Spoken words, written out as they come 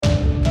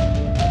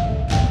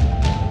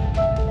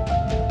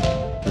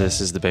This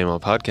is the Bama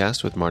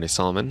Podcast with Marty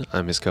Solomon.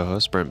 I'm his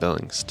co-host, Brent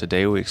Billings.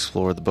 Today we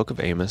explore the book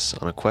of Amos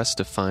on a quest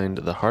to find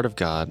the heart of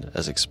God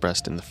as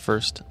expressed in the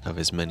first of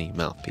his many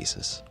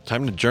mouthpieces.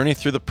 Time to journey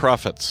through the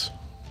prophets.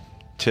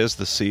 'Tis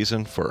the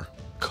season for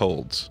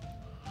colds.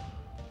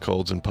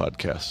 Colds and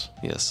podcasts.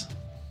 Yes.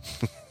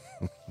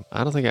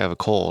 I don't think I have a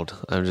cold.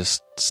 I'm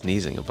just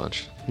sneezing a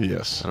bunch.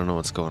 Yes. I don't know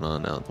what's going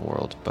on out in the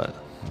world, but...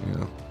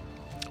 Yeah.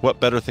 What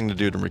better thing to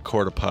do than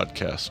record a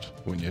podcast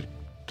when you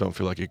don't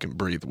feel like you can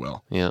breathe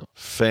well? Yeah.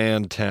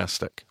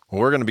 Fantastic.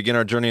 Well, we're going to begin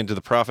our journey into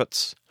the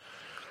prophets.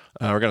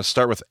 We're going to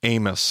start with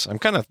Amos. I'm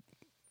kind of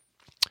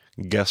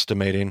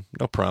guesstimating,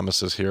 no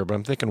promises here, but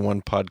I'm thinking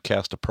one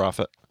podcast a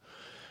prophet.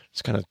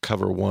 Just kind of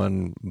cover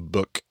one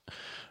book.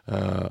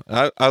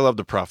 I love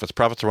the prophets.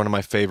 Prophets are one of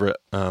my favorite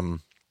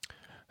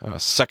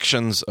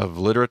sections of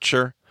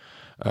literature.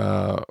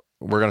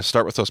 We're going to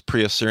start with those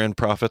pre-Assyrian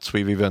prophets.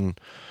 We've even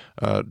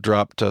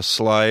dropped a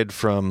slide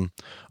from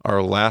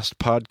our last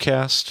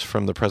podcast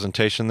from the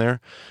presentation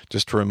there,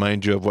 just to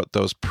remind you of what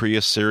those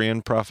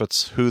pre-Assyrian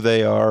prophets, who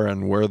they are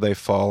and where they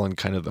fall, and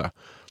kind of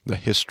the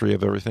history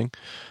of everything.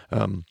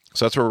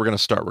 So that's where we're going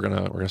to start. We're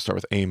going to start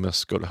with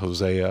Amos, go to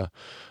Hosea.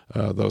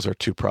 Those are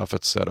two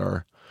prophets that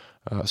are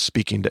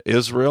speaking to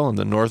Israel and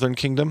the northern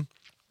kingdom.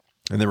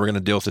 And then we're going to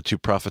deal with the two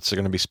prophets that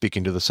are going to be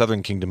speaking to the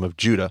southern kingdom of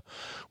Judah,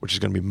 which is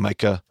going to be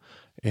Micah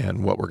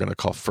and what we're going to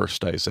call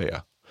First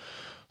Isaiah.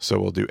 So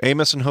we'll do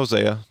Amos and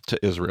Hosea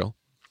to Israel,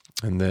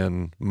 and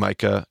then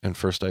Micah and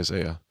First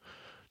Isaiah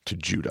to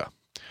Judah.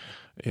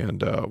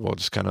 And we'll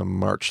just kind of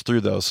march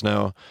through those.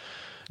 Now,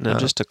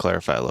 just to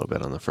clarify a little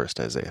bit on the First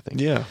Isaiah thing.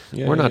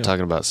 We're not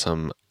talking about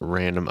some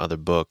random other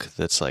book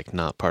that's like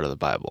not part of the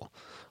Bible.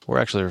 We're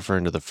actually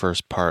referring to the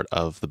first part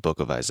of the book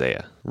of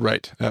Isaiah.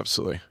 Right,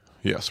 absolutely.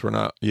 Yes, we're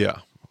not,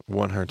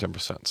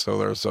 110%. So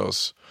there's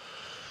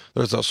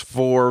those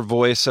four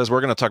voices.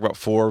 We're going to talk about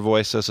four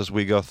voices as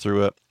we go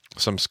through it.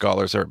 Some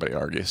scholars, everybody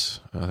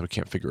argues, we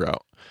can't figure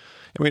out.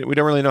 And we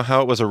don't really know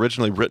how it was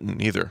originally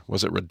written either.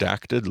 Was it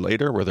redacted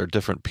later? Were there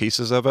different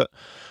pieces of it?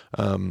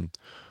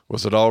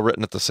 Was it all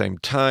written at the same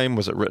time?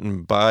 Was it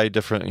written by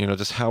different,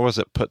 just how was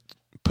it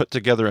put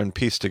together and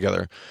pieced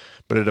together?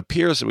 But it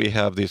appears that we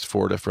have these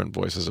four different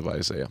voices of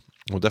Isaiah.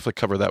 We'll definitely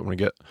cover that when we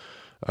get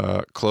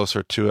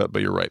closer to it.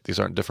 But you're right, these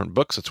aren't different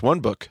books. It's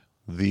one book,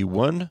 the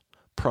one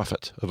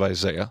prophet of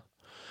Isaiah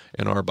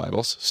in our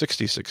Bibles,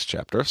 66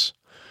 chapters.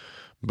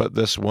 But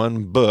this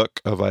one book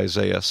of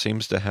Isaiah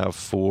seems to have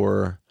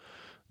four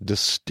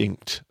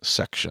distinct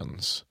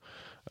sections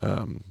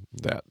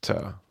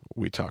that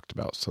we talked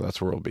about. So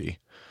that's where we'll be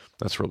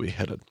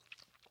headed.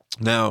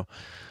 Now,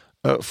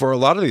 for a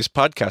lot of these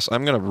podcasts,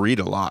 I'm going to read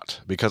a lot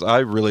because I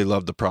really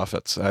love the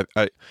prophets.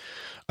 I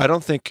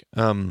don't think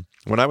when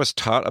I was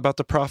taught about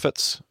the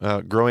prophets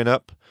growing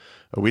up,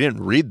 we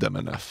didn't read them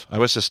enough. I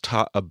was just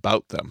taught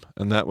about them,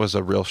 and that was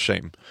a real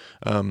shame.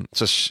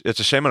 It's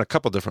a shame on a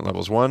couple different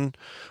levels. One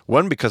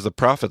because the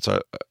prophets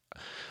are.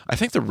 I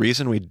think the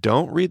reason we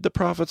don't read the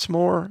prophets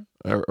more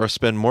or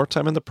spend more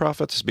time in the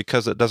prophets is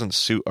because it doesn't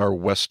suit our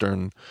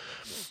Western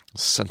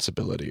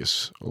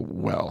sensibilities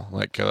well.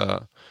 Like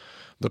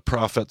the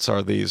prophets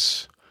are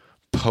these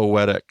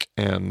poetic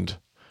and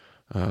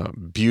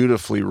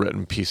beautifully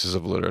written pieces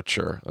of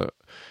literature,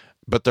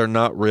 but they're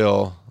not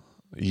real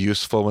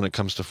useful when it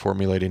comes to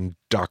formulating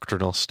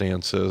doctrinal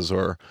stances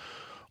or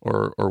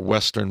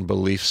Western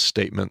belief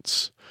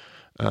statements.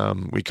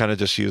 We kind of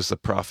just use the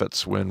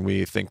prophets when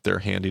we think they're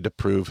handy to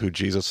prove who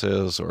Jesus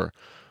is or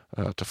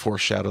to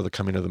foreshadow the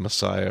coming of the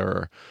Messiah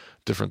or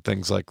different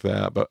things like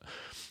that. But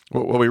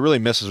what we really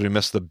miss is we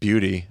miss the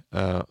beauty.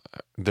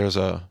 There was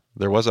a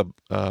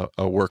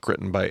work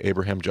written by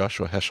Abraham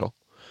Joshua Heschel,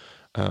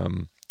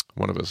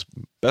 one of his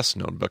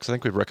best-known books. I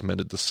think we've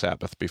recommended The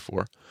Sabbath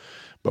before.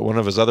 But one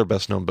of his other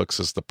best-known books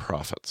is The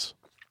Prophets.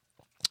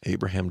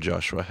 Abraham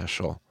Joshua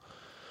Heschel,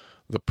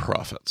 The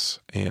Prophets.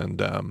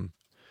 And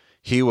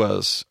he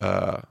was,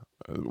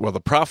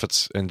 the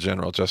prophets in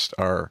general just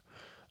are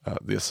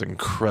this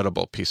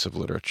incredible piece of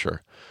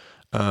literature.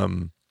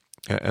 And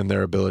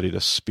their ability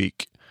to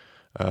speak.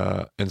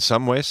 In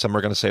some ways, some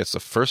are going to say it's the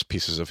first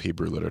pieces of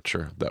Hebrew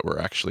literature that were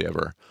actually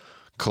ever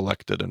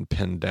collected and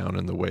pinned down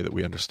in the way that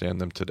we understand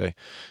them today.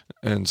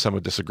 And some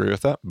would disagree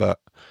with that, but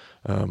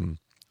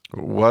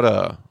what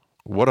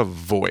a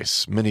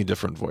voice, many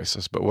different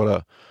voices, but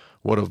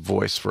what a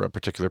voice for a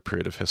particular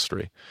period of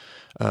history.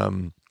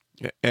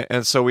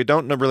 And so we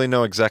don't really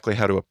know exactly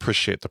how to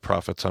appreciate the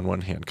prophets on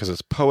one hand, because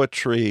it's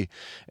poetry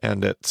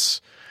and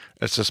it's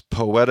this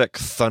poetic,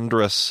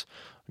 thunderous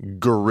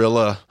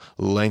guerrilla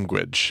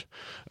language.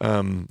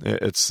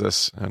 It's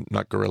this,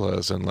 not gorilla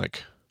as in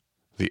like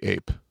the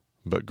ape,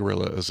 but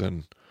guerrilla as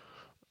in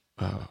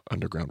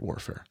underground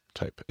warfare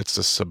type. It's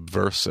a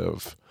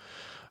subversive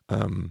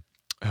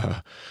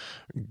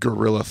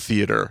guerrilla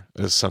theater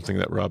is something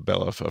that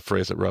a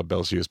phrase that Rob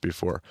Bell's used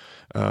before.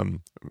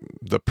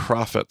 The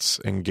prophets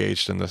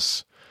engaged in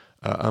this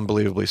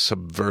unbelievably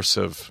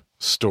subversive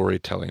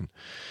storytelling,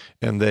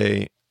 and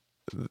they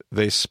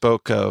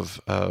spoke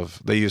of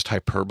they used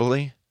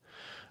hyperbole.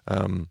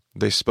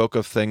 They spoke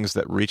of things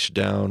that reached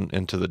down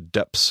into the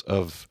depths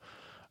of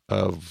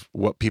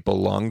what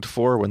people longed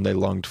for when they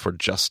longed for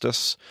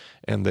justice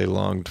and they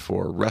longed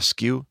for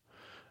rescue.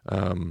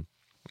 The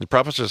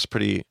prophets are just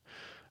pretty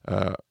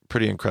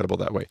incredible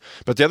that way.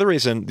 But the other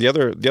reason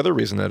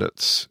that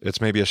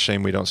it's maybe a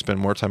shame we don't spend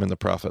more time in the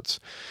prophets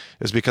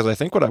is because I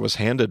think what I was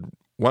handed,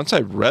 once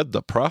I read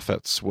the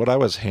prophets, what I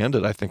was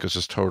handed, I think, is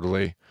just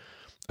totally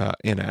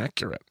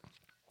inaccurate.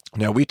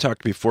 Now, we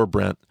talked before,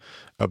 Brent,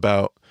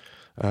 about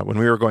when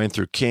we were going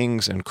through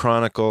Kings and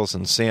Chronicles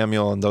and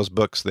Samuel and those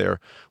books there,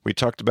 we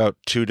talked about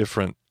two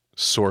different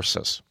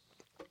sources.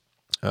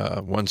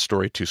 One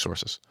story, two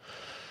sources.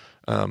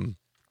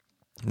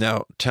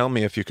 Now, tell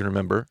me if you can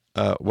remember,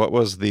 what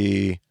was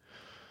the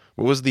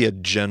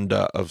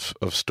agenda of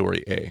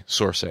story A,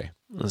 source A?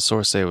 The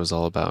source A was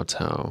all about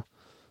how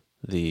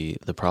the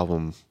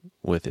problem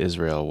with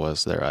Israel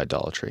was their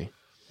idolatry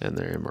and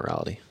their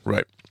immorality.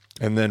 Right.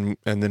 And then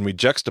we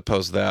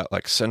juxtapose that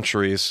like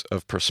centuries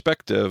of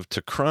perspective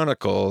to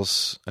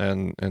Chronicles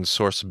and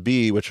source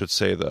B, which would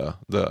say the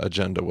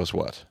agenda was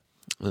what?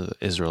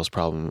 Israel's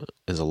problem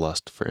is a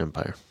lust for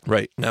empire.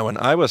 Right. Now, when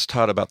I was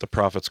taught about the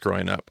prophets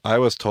growing up, I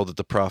was told that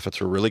the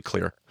prophets were really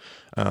clear,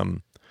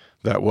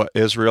 that what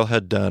Israel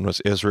had done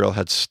was Israel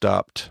had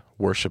stopped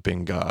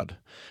worshiping God,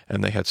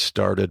 and they had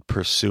started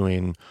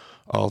pursuing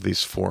all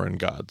these foreign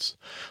gods.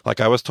 Like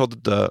I was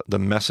told that the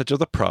message of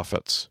the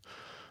prophets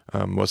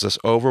was this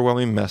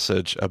overwhelming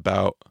message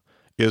about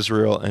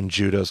Israel and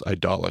Judah's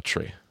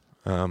idolatry,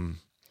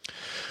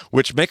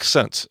 which makes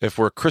sense if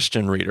we're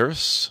Christian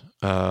readers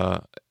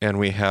and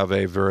we have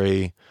a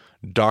very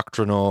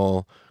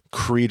doctrinal,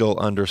 creedal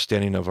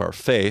understanding of our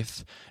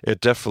faith. It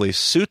definitely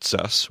suits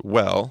us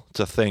well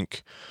to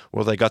think,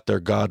 well, they got their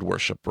God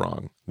worship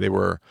wrong. They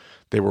were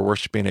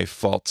worshiping a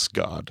false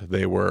god.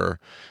 They were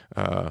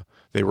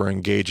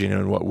engaging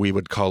in what we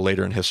would call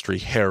later in history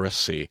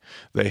heresy.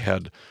 They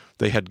had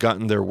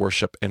gotten their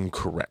worship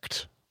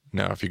incorrect.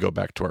 Now, if you go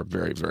back to our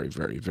very, very,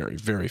 very, very,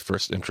 very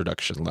first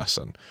introduction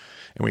lesson,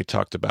 and we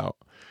talked about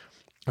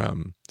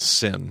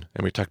sin,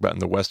 and we talked about in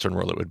the Western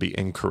world it would be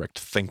incorrect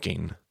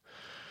thinking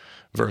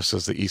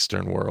versus the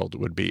Eastern world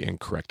would be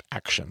incorrect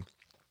action.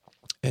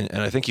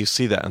 And I think you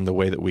see that in the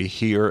way that we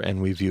hear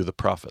and we view the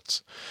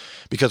prophets.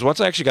 Because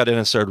once I actually got in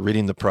and started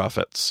reading the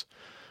prophets,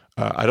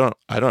 I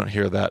don't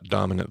hear that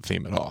dominant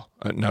theme at all.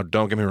 Now,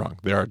 don't get me wrong.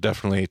 There are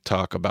definitely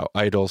talk about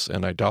idols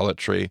and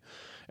idolatry,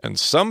 and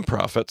some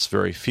prophets,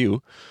 very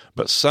few,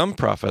 but some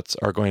prophets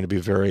are going to be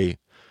very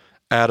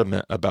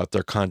adamant about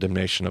their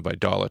condemnation of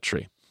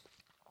idolatry,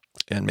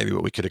 and maybe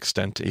what we could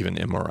extend to even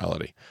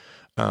immorality.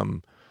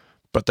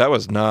 But that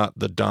was not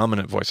the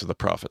dominant voice of the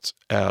prophets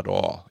at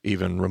all,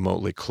 even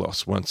remotely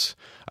close, once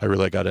I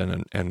really got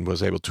in and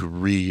was able to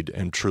read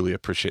and truly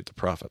appreciate the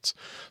prophets.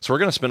 So we're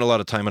going to spend a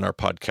lot of time in our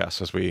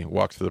podcast as we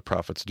walk through the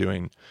prophets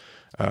doing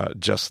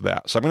just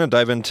that. So I'm going to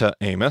dive into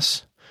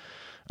Amos,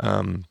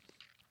 and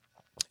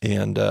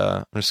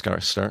I'm just going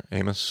to start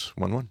Amos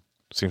 1:1.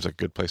 Seems like a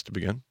good place to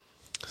begin.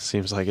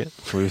 Seems like it.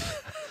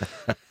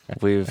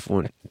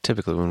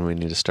 Typically when we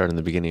need to start in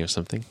the beginning of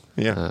something,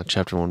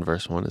 chapter 1,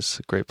 verse 1 is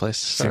a great place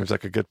to start. Seems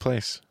like a good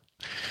place.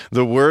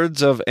 The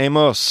words of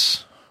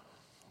Amos,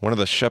 one of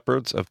the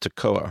shepherds of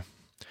Tekoa,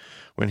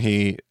 when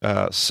he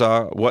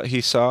saw what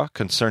he saw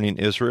concerning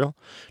Israel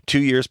 2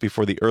 years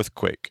before the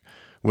earthquake,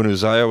 when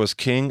Uzziah was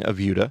king of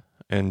Judah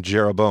and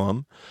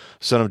Jeroboam,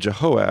 son of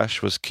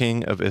Jehoash, was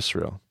king of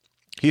Israel.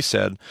 He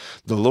said,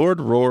 "The Lord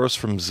roars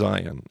from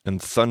Zion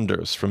and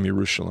thunders from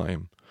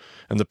Jerusalem,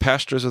 and the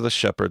pastures of the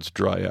shepherds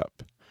dry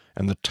up,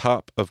 and the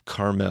top of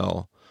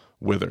Carmel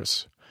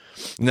withers."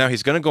 Now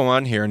he's going to go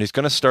on here, and he's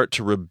going to start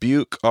to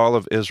rebuke all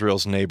of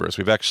Israel's neighbors.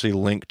 We've actually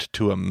linked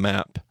to a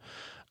map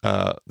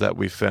that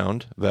we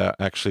found that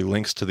actually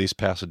links to these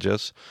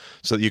passages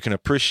so that you can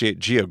appreciate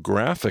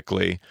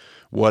geographically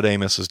what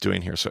Amos is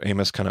doing here. So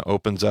Amos kind of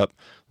opens up,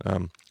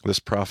 this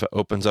prophet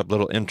opens up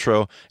little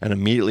intro and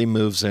immediately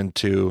moves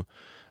into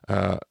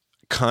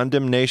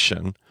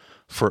condemnation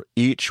for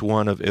each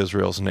one of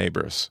Israel's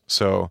neighbors.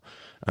 So,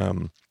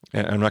 and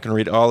I'm not going to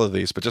read all of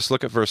these, but just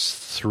look at verse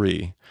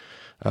 3.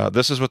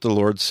 This is what the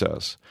Lord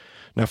says.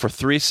 "Now for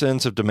 3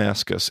 sins of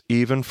Damascus,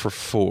 even for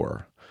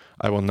 4,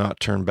 I will not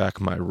turn back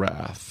my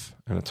wrath."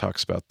 And it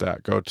talks about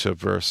that. Go to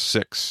verse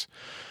 6.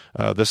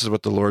 This is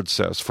what the Lord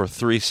says. "For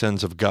 3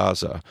 sins of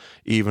Gaza,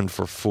 even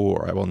for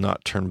 4, I will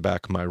not turn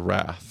back my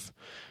wrath."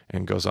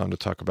 And goes on to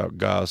talk about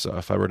Gaza.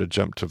 If I were to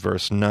jump to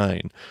verse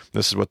 9,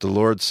 this is what the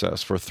Lord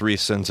says. "For 3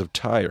 sins of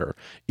Tyre,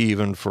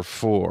 even for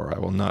 4, I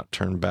will not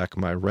turn back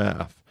my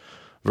wrath."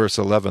 Verse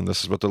 11,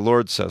 this is what the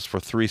Lord says. "For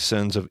 3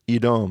 sins of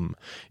Edom,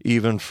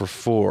 even for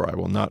 4, I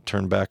will not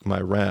turn back my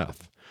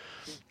wrath."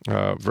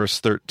 Verse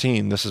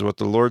 13, this is what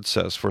the Lord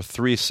says. "For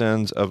 3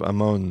 sins of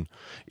Ammon,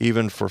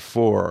 even for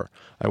 4,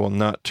 I will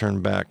not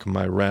turn back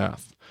my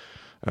wrath."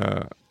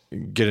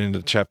 Get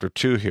into chapter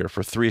 2 here.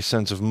 "For 3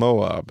 sins of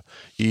Moab,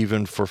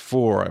 even for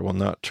 4, I will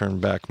not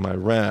turn back my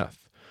wrath."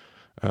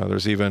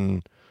 There's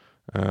even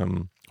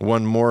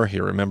one more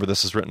here. Remember,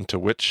 this is written to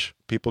which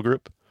people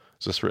group?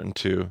 Is this written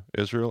to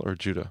Israel or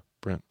Judah?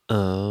 Brent?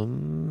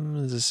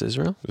 Is this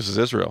Israel? This is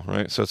Israel,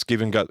 right? So it's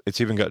even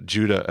got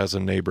Judah as a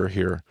neighbor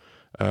here.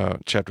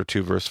 Chapter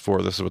 2, verse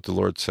 4, this is what the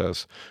Lord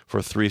says.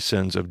 For 3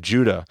 sins of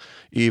Judah,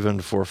 even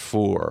for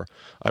 4,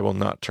 I will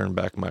not turn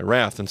back my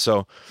wrath. And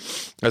so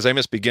as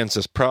Amos begins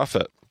his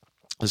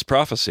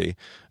prophecy,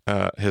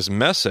 his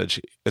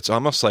message, it's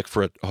almost like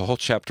for a whole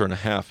chapter and a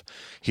half,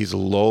 he's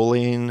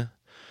lulling.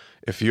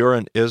 If you're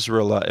an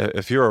Israelite,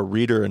 if you're a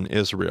reader in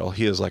Israel,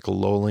 he is like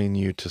lulling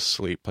you to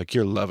sleep. Like,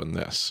 you're loving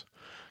this.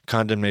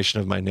 Condemnation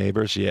of my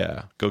neighbors,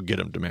 yeah. Go get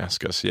them,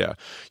 Damascus, yeah.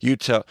 You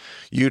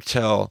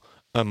tell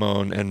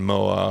Ammon and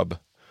Moab,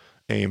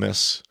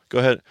 Amos, go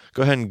ahead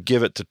and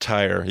give it to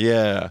Tyre,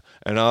 yeah.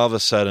 And all of a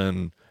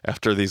sudden,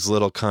 after these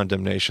little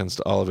condemnations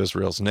to all of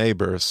Israel's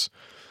neighbors,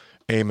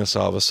 Amos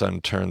all of a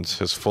sudden turns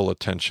his full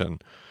attention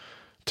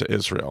to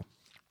Israel.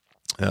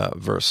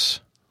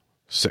 Verse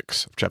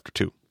 6 of chapter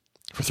 2.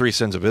 For 3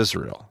 sins of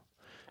Israel,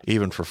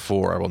 even for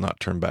 4, I will not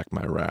turn back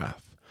my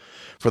wrath.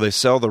 For they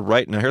sell the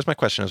right. Now here's my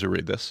question as we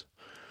read this.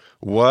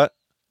 What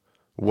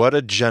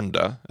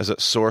agenda, is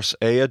it source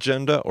A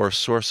agenda or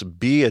source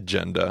B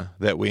agenda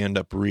that we end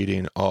up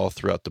reading all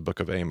throughout the book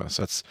of Amos?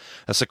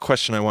 That's a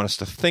question I want us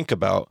to think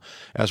about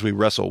as we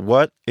wrestle.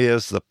 What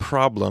is the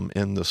problem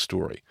in the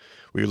story?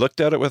 We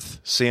looked at it with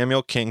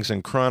Samuel, Kings,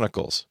 and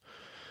Chronicles.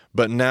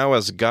 But now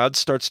as God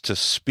starts to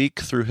speak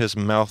through his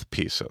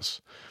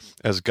mouthpieces,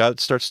 as God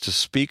starts to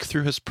speak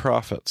through his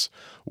prophets,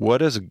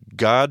 what is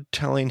God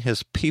telling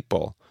his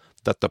people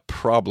that the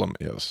problem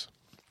is?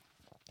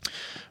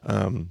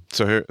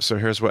 So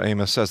here's what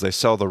Amos says. They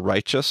sell the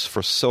righteous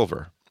for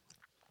silver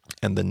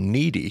and the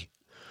needy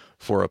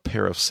for a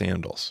pair of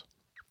sandals.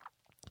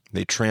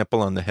 They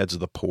trample on the heads of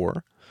the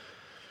poor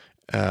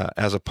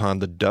as upon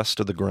the dust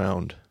of the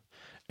ground,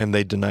 and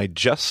they deny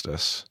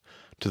justice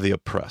to the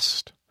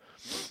oppressed.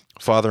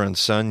 Father and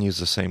son use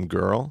the same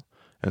girl,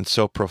 and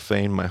so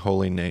profane my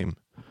holy name.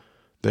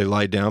 They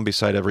lie down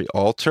beside every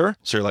altar.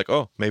 So you're like,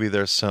 oh, maybe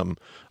there's some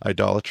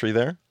idolatry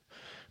there.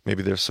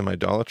 Maybe there's some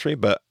idolatry,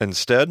 but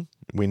instead,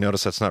 we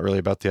notice that's not really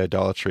about the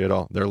idolatry at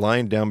all. They're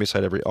lying down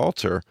beside every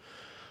altar,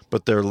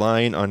 but they're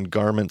lying on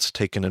garments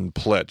taken in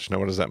pledge. Now,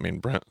 what does that mean,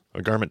 Brent?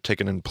 A garment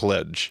taken in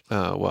pledge.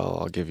 Well,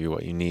 I'll give you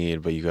what you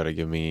need, but you got to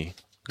give me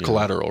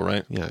collateral,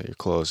 right? Yeah, your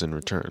clothes in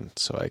return,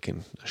 so I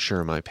can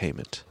assure my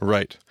payment.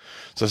 Right.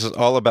 So this is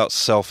all about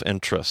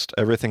self-interest.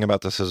 Everything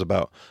about this is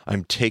about,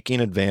 I'm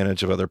taking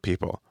advantage of other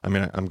people. I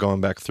mean, I'm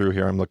going back through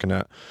here. I'm looking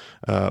at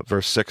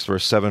verse 6,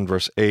 verse 7,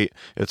 verse 8.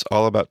 It's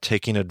all about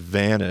taking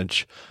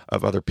advantage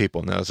of other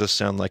people. Now, does this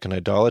sound like an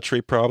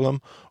idolatry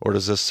problem, or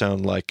does this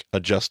sound like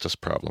a justice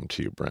problem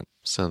to you, Brent?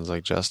 Sounds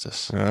like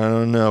justice. I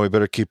don't know. We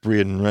better keep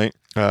reading, right?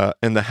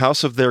 In the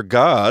house of their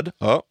God,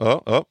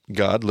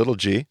 God, little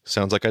g,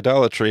 sounds like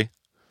idolatry.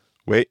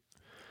 Wait,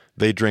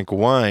 they drink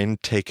wine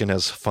taken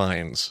as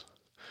fines.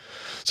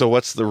 So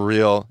what's the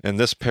real, in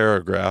this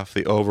paragraph,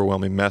 the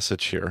overwhelming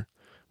message here?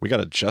 We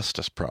got a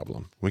justice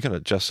problem.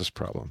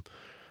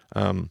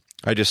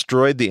 I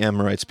destroyed the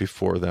Amorites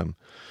before them.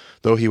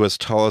 Though he was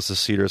tall as the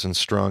cedars and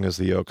strong as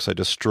the oaks, I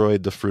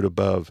destroyed the fruit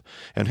above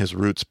and his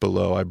roots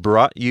below. I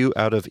brought you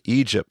out of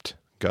Egypt,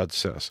 God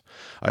says.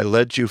 I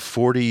led you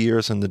 40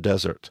 years in the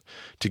desert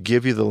to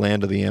give you the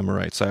land of the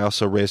Amorites. I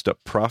also raised up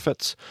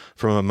prophets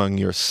from among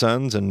your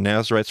sons and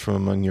Nazarites from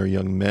among your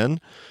young men.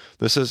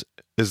 Is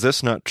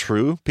this not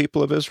true,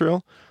 people of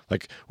Israel?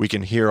 Like, we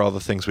can hear all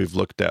the things we've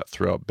looked at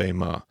throughout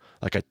Bema.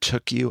 Like, I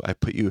took you, I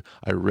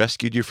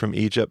rescued you from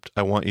Egypt.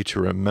 I want you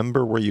to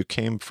remember where you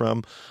came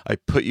from. I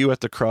put you at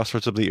the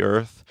crossroads of the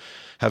earth.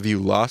 Have you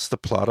lost the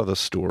plot of the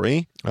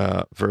story?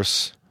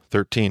 Verse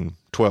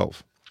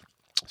 12.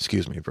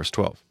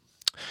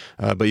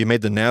 But you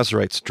made the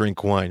Nazarites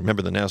drink wine.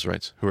 Remember the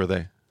Nazarites. Who are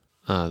they?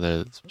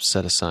 They're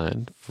set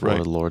aside for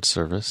the Lord's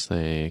service.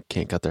 They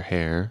can't cut their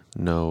hair.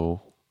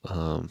 No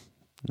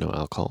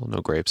alcohol,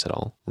 no grapes at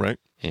all. Right.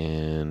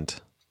 And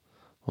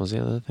what was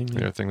the other thing?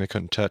 The other thing they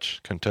couldn't touch.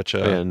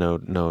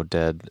 No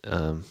dead.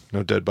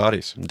 No dead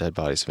bodies. Dead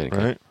bodies of any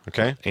kind. Right.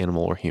 Okay.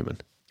 Animal or human.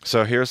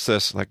 So here's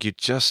this, like, you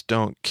just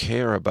don't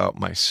care about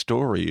my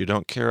story. You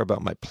don't care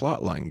about my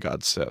plot line,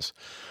 God says.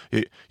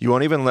 You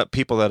won't even let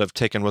people that have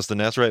taken, was the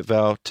Nazarite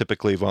vow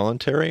typically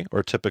voluntary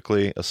or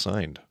typically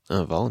assigned?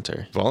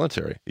 Voluntary.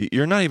 Voluntary.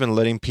 You're not even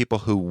letting people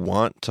who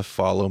want to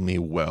follow me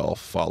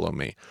follow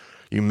me.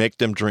 You make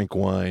them drink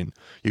wine.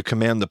 You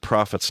command the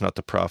prophets not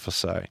to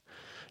prophesy.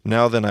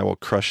 Now then I will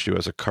crush you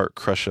as a cart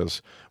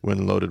crushes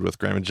when loaded with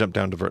grain. And jump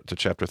down to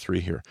chapter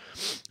 3 here.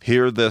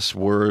 Hear this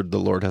word the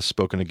Lord has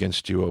spoken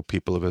against you, O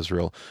people of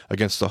Israel,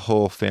 against the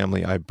whole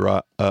family I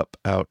brought up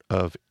out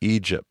of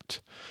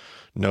Egypt.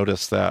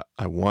 Notice that.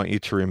 I want you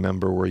to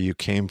remember where you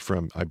came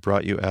from. I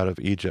brought you out of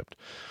Egypt.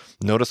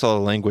 Notice all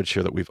the language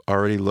here that we've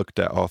already looked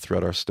at all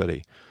throughout our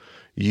study.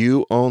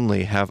 You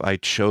only have I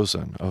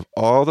chosen of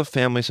all the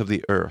families of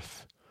the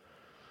earth.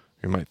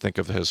 You might think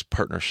of his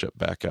partnership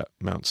back at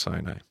Mount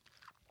Sinai.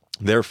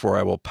 Therefore,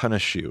 I will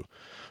punish you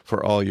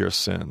for all your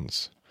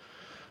sins.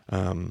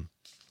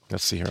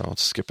 Let's see here. I'll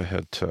skip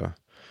ahead to,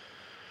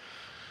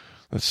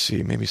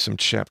 maybe some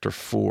chapter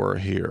 4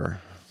 here.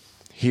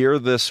 Hear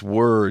this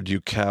word, you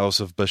cows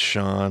of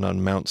Bashan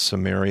on Mount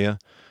Samaria,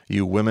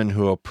 you women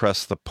who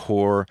oppress the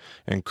poor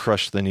and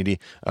crush the needy.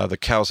 The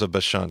cows of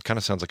Bashan kind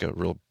of sounds like a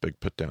real big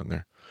put down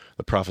there.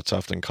 The prophets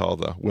often call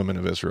the women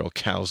of Israel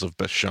cows of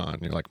Bashan.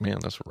 You're like, man,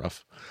 that's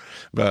rough.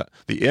 But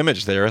the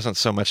image there isn't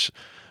so much,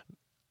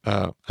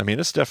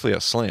 it's definitely a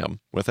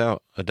slam,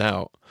 without a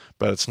doubt.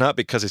 But it's not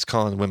because he's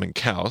calling women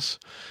cows.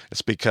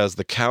 It's because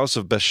the cows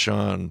of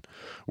Bashan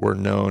were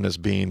known as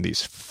being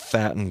these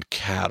fattened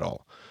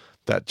cattle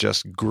that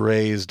just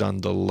grazed on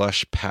the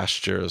lush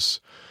pastures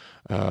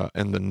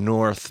in the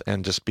north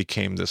and just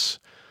became this,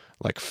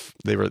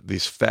 they were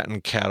these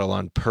fattened cattle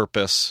on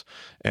purpose.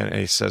 And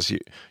he says,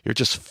 you're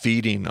just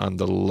feeding on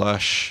the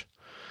lush.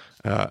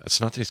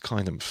 It's not that he's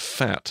calling them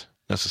fat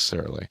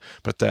necessarily,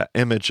 but that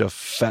image of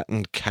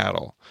fattened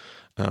cattle.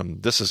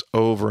 This is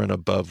over and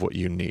above what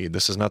you need.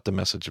 This is not the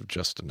message of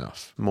just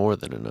enough. More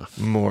than enough.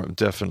 More,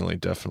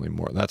 definitely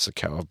more. That's the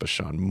cow of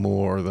Bashan.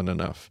 More than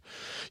enough.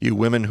 You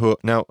women who,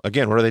 now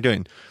again, what are they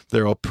doing?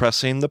 They're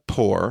oppressing the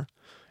poor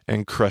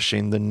and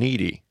crushing the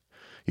needy.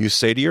 You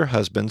say to your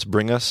husbands,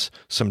 bring us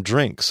some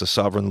drinks. The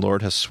sovereign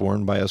Lord has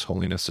sworn by his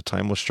holiness, the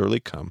time will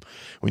surely come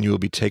when you will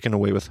be taken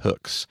away with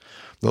hooks,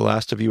 the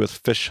last of you with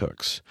fish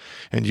hooks,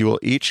 and you will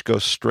each go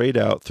straight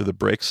out through the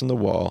breaks in the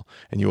wall,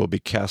 and you will be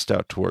cast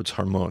out towards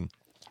Harmon.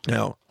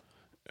 Now,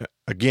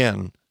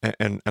 again,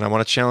 and I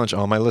want to challenge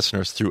all my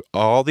listeners through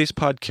all these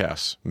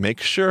podcasts, make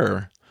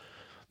sure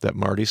that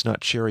Marty's not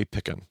cherry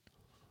picking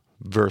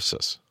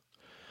verses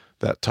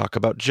that talk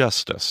about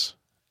justice.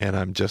 And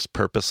I'm just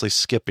purposely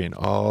skipping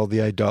all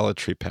the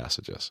idolatry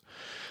passages.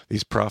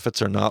 These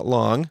prophets are not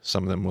long.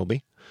 Some of them will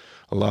be.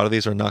 A lot of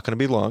these are not going to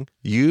be long.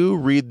 You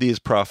read these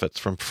prophets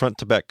from front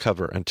to back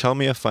cover and tell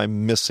me if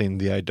I'm missing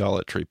the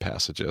idolatry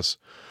passages.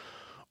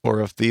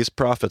 Or if these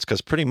prophets, because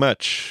pretty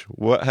much,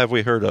 what have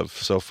we heard of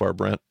so far,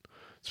 Brent?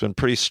 It's been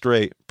pretty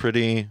straight,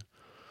 pretty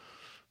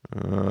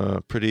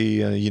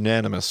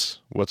unanimous.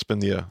 What's been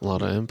the... A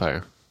lot of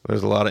empire.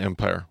 There's a lot of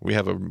empire. We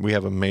have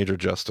a major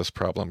justice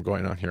problem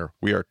going on here.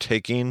 We are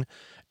taking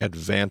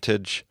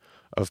advantage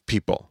of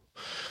people.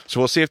 So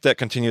we'll see if that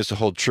continues to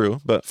hold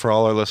true. But for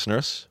all our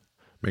listeners,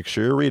 make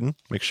sure you're reading.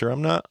 Make sure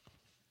I'm not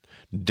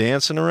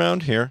dancing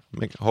around here.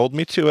 Hold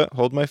me to it.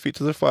 Hold my feet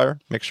to the fire.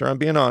 Make sure I'm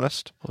being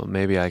honest. Well,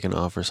 maybe I can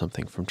offer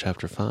something from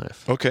chapter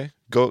 5. Okay,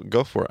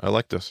 go for it. I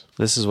like this.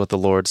 This is what the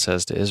Lord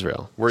says to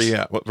Israel. Where are you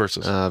at? What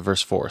verses?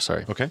 Verse 4,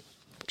 sorry. Okay.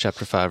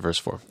 Chapter 5, verse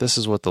 4. This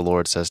is what the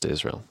Lord says to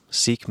Israel.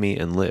 Seek me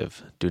and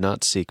live. Do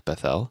not seek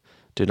Bethel.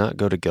 Do not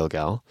go to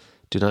Gilgal.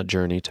 Do not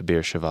journey to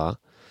Beersheba.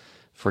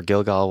 For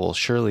Gilgal will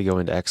surely go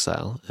into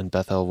exile, and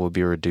Bethel will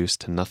be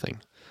reduced to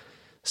nothing.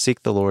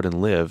 Seek the Lord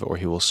and live, or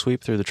he will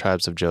sweep through the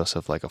tribes of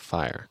Joseph like a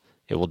fire.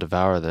 It will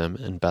devour them,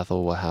 and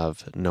Bethel will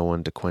have no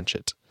one to quench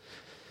it.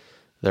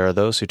 There are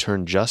those who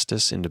turn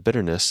justice into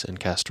bitterness and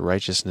cast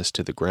righteousness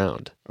to the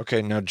ground.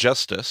 Okay, now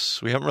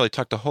justice. We haven't really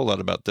talked a whole lot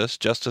about this.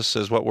 Justice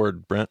is what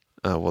word, Brent?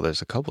 Well,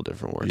 there's a couple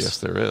different words. Yes,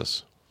 there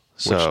is.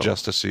 So, which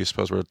justice do you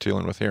suppose we're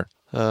dealing with here?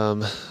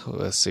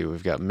 Let's see.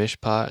 We've got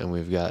mishpat and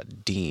we've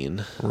got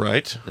deen.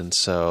 Right. And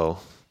so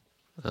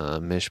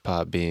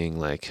mishpat being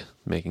like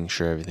making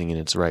sure everything in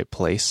its right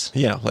place.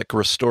 Yeah, like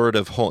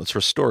restorative whole. It's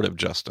restorative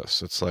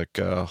justice. It's like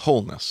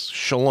wholeness,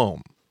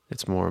 shalom.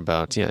 It's more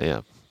about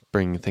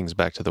bringing things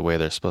back to the way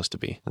they're supposed to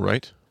be.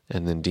 Right.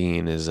 And then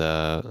deen is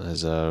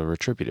a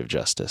retributive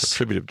justice.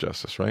 Retributive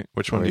justice, right?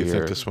 Which one do you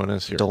think this one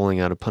is here? Doling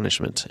out a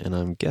punishment, and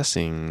I'm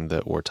guessing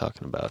that we're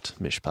talking about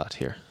mishpat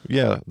here.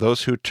 Yeah,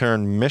 those who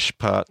turn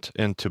mishpat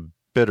into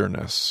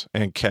bitterness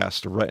and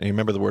cast right. And you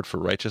remember the word for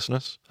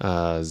righteousness?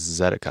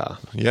 Zedekah.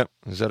 Yep,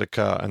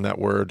 Zedekah, and that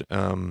word,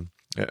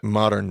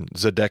 modern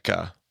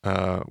Zedekah,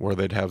 where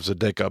they'd have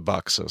Zedekah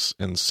boxes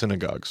in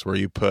synagogues. What do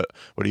you put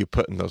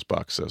in those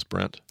boxes,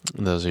 Brent?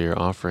 Those are your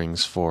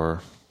offerings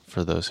for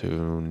those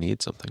who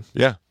need something.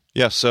 Yeah.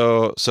 Yeah,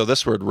 so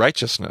this word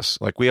righteousness,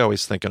 like we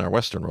always think in our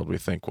Western world, we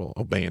think, well,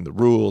 obeying the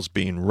rules,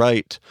 being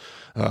right,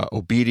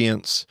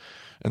 obedience,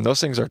 and those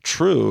things are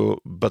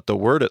true, but the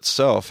word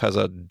itself has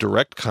a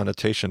direct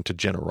connotation to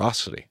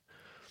generosity,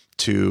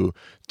 to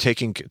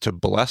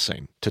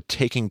blessing, to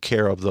taking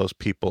care of those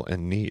people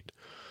in need.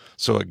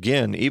 So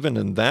again, even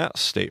in that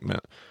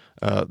statement,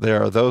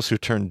 there are those who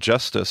turn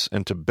justice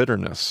into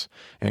bitterness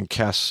and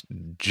cast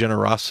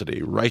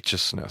generosity,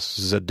 righteousness,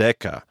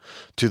 Zedekah,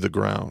 to the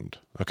ground.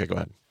 Okay, go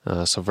ahead.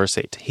 So verse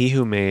 8, he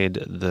who made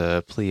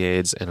the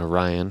Pleiades and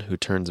Orion, who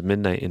turns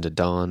midnight into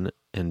dawn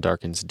and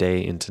darkens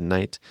day into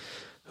night,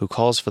 who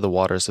calls for the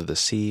waters of the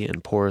sea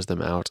and pours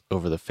them out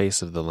over the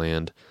face of the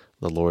land,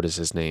 the Lord is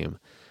his name.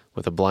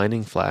 With a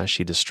blinding flash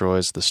he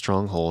destroys the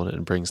stronghold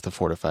and brings the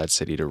fortified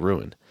city to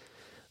ruin.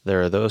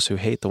 There are those who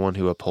hate the one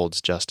who upholds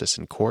justice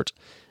in court,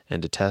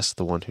 and detest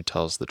the one who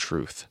tells the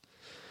truth.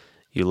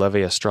 You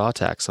levy a straw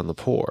tax on the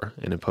poor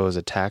and impose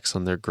a tax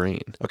on their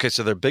grain. Okay,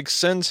 so their big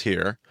sins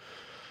here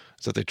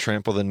is that they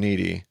trample the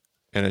needy,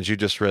 and as you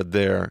just read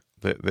there,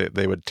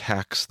 they would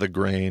tax the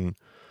grain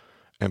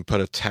and put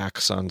a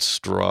tax on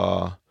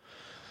straw.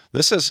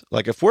 This is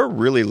like, if we're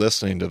really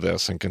listening to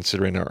this and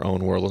considering our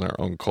own world and our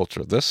own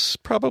culture, this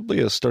probably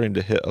is starting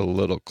to hit a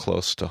little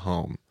close to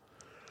home.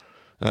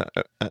 And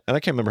I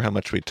can't remember how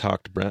much we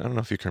talked, Brent. I don't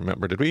know if you can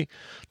remember. Did we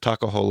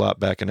talk a whole lot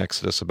back in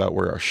Exodus about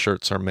where our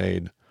shirts are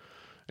made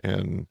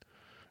and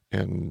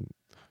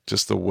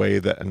just the way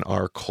that in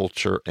our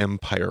culture,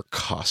 empire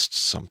costs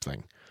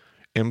something?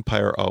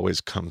 Empire always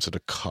comes at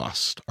a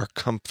cost. Our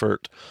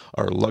comfort,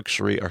 our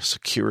luxury, our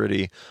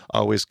security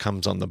always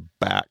comes on the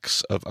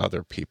backs of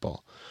other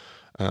people.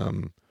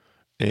 And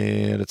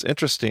it's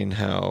interesting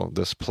how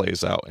this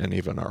plays out in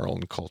even our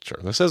own culture.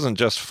 This isn't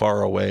just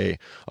far away,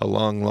 a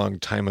long, long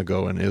time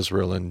ago in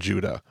Israel and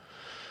Judah.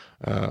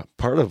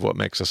 Part of what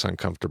makes us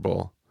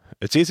uncomfortable,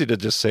 it's easy to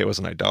just say it was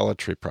an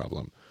idolatry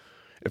problem.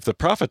 If the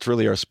prophets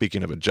really are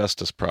speaking of a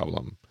justice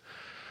problem,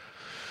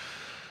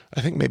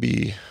 I think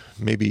maybe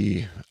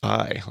maybe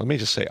I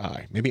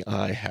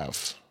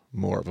have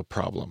more of a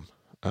problem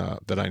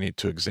that I need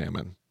to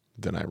examine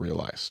than I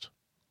realized.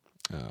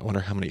 I wonder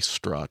how many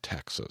straw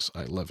taxes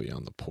I levy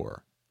on the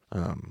poor.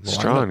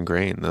 Straw and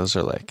grain, those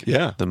are like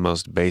Yeah. the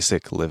most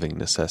basic living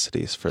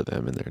necessities for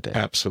them in their day.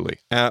 Absolutely.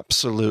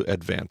 Absolute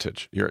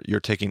advantage. You're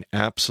taking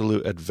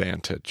absolute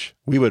advantage.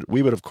 We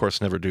would of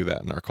course never do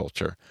that in our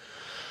culture.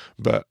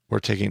 But we're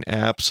taking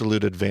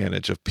absolute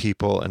advantage of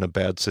people in a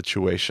bad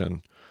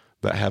situation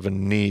that have a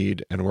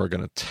need, and we're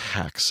going to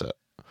tax it.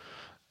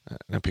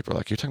 And people are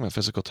like, you're talking about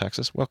physical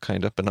taxes? Well,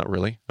 kind of, but not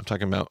really. I'm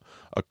talking about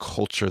a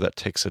culture that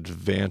takes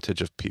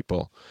advantage of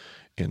people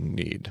in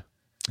need.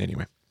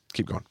 Anyway,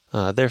 keep going.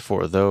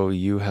 Therefore, though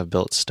you have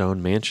built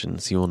stone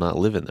mansions, you will not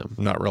live in them.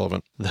 Not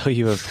relevant. Though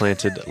you have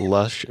planted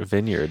lush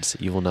vineyards,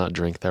 you will not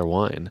drink their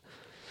wine.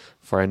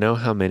 For I know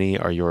how many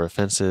are your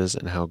offenses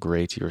and how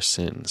great your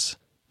sins.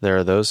 There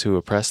are those who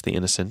oppress the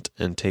innocent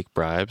and take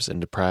bribes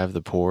and deprive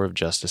the poor of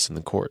justice in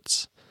the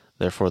courts.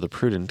 Therefore the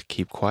prudent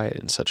keep quiet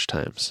in such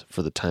times,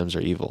 for the times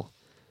are evil.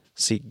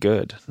 Seek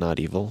good, not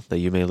evil, that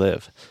you may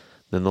live.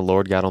 Then the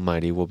Lord God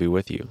Almighty will be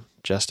with you,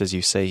 just as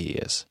you say he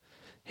is.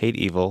 Hate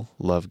evil,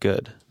 love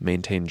good,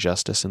 maintain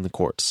justice in the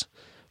courts.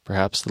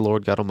 Perhaps the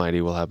Lord God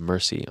Almighty will have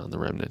mercy on the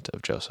remnant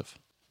of Joseph.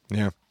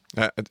 Yeah.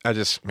 I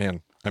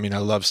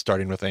love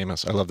starting with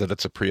Amos. I love that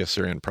it's a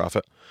pre-Assyrian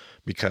prophet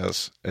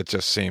because it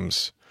just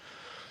seems,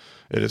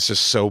 it is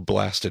just so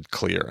blasted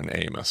clear in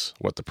Amos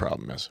what the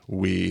problem is.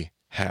 We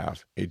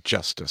have a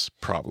justice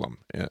problem.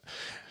 And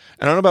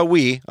I don't know about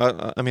we.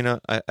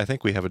 I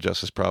think we have a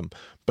justice problem.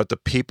 But the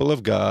people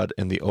of God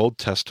in the Old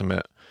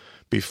Testament,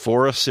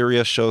 before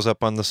Assyria shows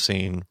up on the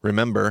scene,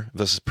 remember,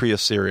 this is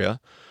pre-Assyria.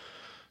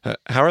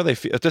 How are they?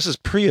 If this is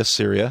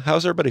pre-Assyria,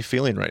 how's everybody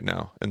feeling right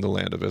now in the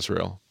land of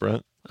Israel,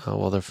 Brent? Oh,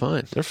 well, they're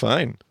fine. They're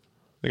fine.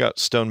 They got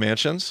stone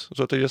mansions, is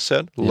what they just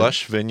said. Yeah.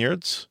 Lush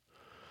vineyards.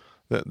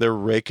 They're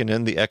raking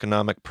in the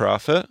economic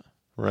profit,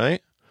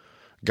 right?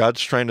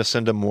 God's trying to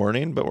send a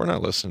warning, but we're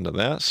not listening to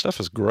that. Stuff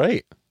is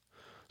great.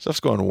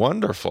 Stuff's going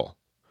wonderful.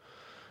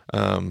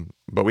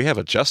 But we have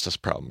a justice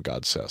problem,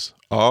 God says.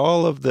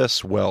 All of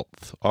this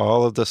wealth,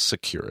 all of this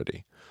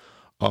security,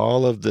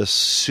 all of this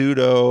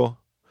pseudo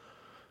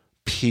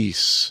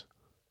peace,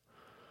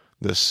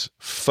 this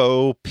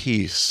faux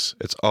peace,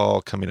 it's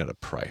all coming at a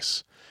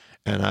price.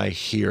 And I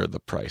hear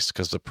the price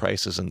because the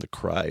price is in the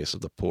cries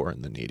of the poor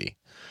and the needy.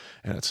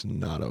 And it's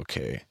not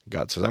okay.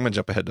 God says, I'm going to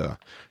jump ahead to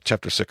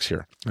chapter 6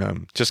 here,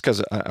 just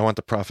because I want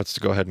the prophets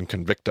to go ahead and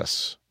convict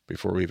us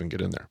before we even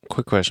get in there.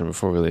 Quick question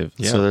before we leave.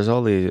 Yeah. So there's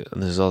all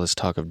this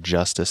talk of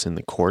justice in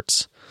the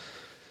courts,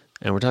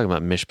 and we're talking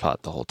about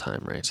mishpat the whole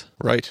time, right?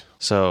 Right.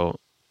 So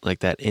like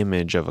that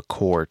image of a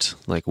court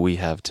like we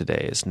have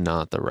today is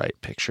not the right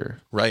picture.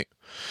 Right.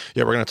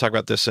 Yeah, we're going to talk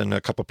about this in a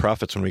couple of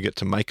prophets when we get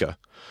to Micah.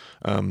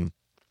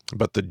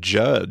 But a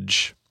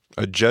judge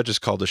is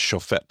called a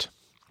shofet.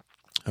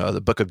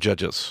 The book of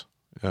Judges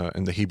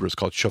in the Hebrew is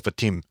called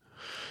shofetim,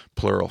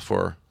 plural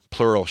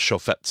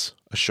shofets.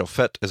 A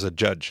shofet is a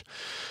judge.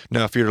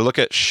 Now, if you were to look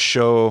at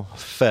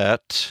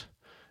shofet,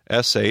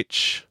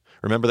 SH,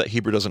 remember that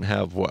Hebrew doesn't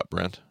have what,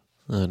 Brent?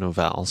 No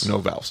vowels. No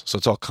vowels. So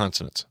it's all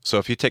consonants. So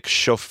if you take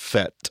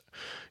shofet,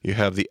 you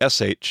have the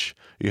SH,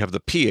 you have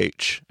the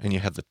PH, and you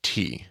have the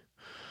T.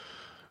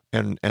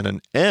 And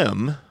an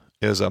M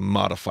is a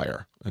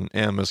modifier. An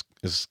M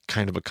is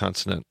kind of a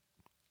consonant.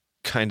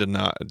 Kind of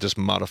not, it just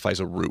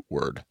modifies a root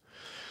word.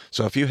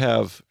 So if you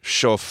have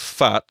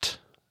shofat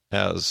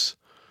as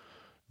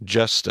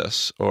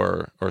justice,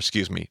 or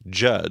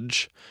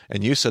judge,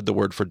 and you said the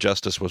word for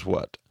justice was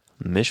what?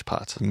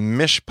 Mishpat.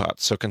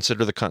 Mishpat. So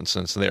consider the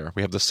consonants there.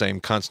 We have the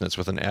same consonants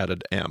with an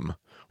added M.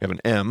 We have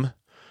an M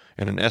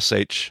and an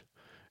SH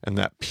and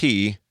that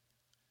P,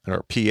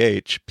 or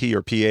PH, P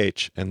or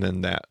PH, and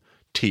then that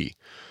T.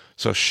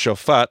 So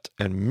shofat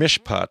and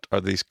mishpat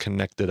are these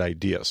connected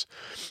ideas.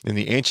 In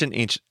the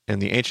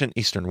ancient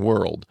Eastern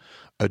world,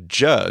 a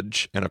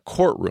judge in a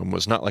courtroom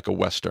was not like a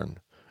Western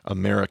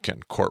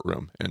American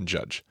courtroom and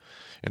judge.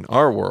 In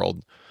our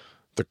world,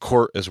 the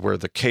court is where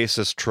the case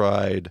is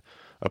tried,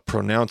 a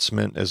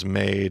pronouncement is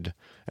made,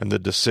 and the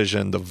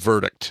decision, the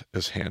verdict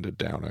is handed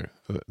down.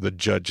 The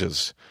judge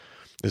is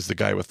the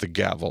guy with the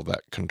gavel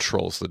that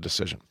controls the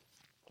decision.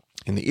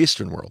 In the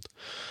Eastern world,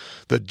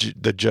 the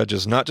judge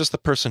is not just the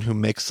person who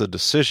makes the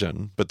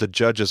decision, but the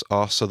judge is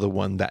also the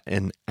one that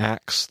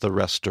enacts the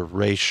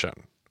restoration.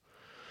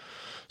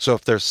 So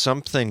if there's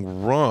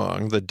something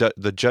wrong, the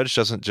judge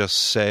doesn't just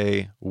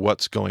say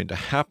what's going to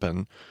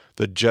happen.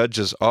 The judge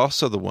is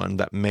also the one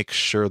that makes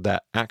sure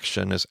that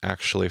action is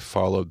actually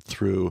followed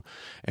through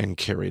and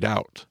carried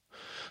out.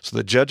 So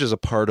the judge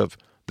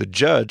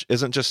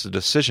isn't just a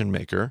decision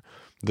maker.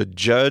 The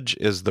judge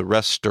is the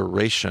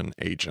restoration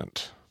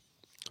agent,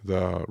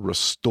 the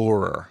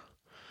restorer.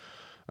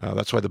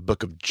 That's why the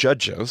book of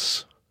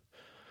Judges,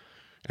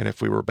 and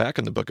if we were back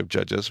in the book of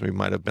Judges, we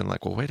might have been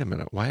like, well, wait a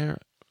minute, why are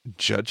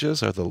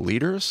judges are the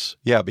leaders?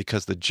 Yeah,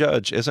 because the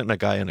judge isn't a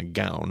guy in a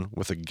gown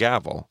with a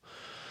gavel.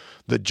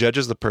 The judge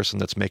is the person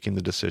that's making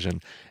the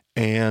decision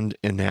and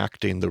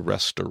enacting the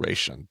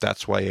restoration.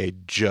 That's why a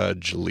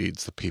judge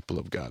leads the people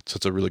of God. So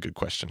it's a really good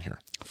question here.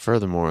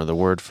 Furthermore, the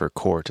word for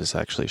court is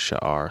actually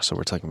sha'ar, so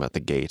we're talking about the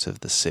gate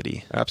of the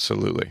city.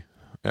 Absolutely.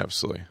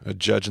 Absolutely. A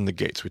judge in the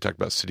gates. We talked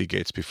about city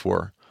gates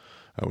before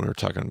when we were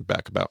talking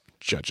back about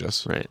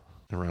judges. Right.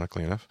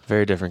 Ironically enough.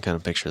 Very different kind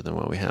of picture than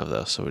what we have,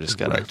 though, so we just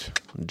got to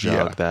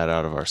jog that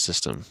out of our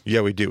system.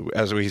 Yeah, we do.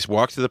 As we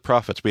walk through the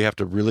prophets, we have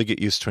to really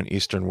get used to an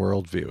Eastern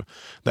worldview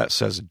that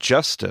says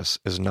justice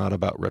is not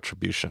about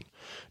retribution.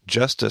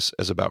 Justice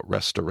is about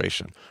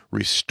restoration,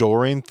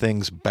 restoring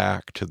things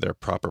back to their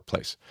proper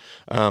place.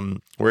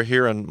 We're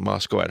here in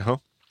Moscow,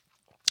 Idaho,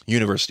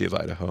 University of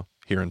Idaho,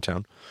 here in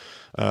town.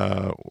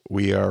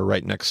 We are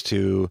right next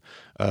to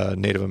a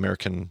Native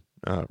American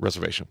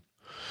reservation.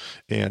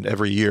 And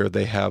every year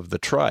they have the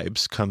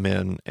tribes come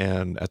in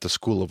and at the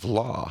School of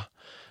Law.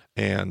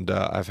 And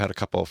I've had a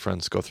couple of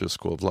friends go through the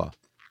School of Law.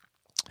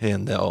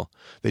 And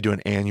they do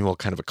an annual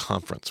kind of a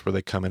conference where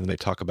they come in and they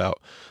talk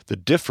about the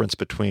difference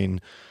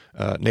between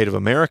Native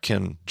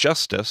American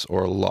justice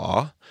or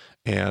law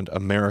and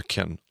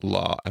American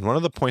law. And one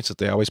of the points that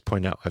they always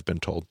point out, I've been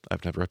told,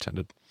 I've never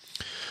attended,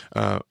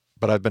 but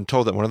I've been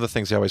told that one of the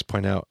things they always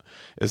point out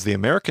is the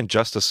American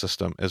justice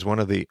system is one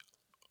of the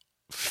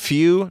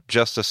few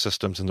justice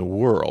systems in the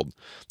world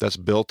that's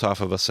built off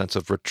of a sense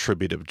of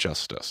retributive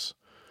justice.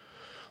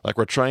 Like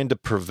we're trying to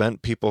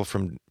prevent people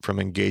from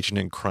engaging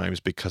in crimes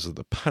because of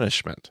the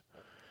punishment.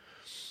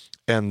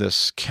 And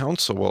this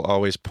council will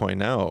always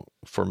point out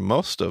for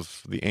most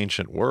of the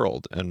ancient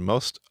world and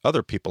most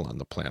other people on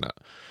the planet,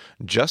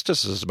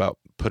 justice is about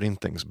putting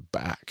things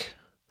back.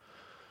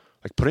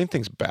 Like putting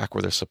things back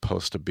where they're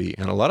supposed to be.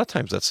 And a lot of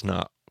times that's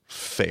not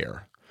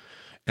fair.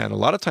 And a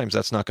lot of times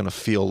that's not going to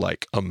feel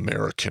like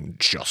American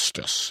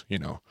justice. You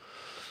know,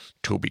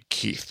 Toby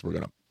Keith, we're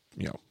going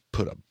to,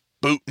 put a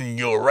boot in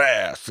your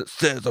ass that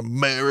says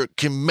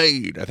American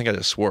made. I think I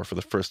just swore for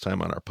the first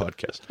time on our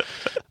podcast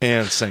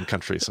and sang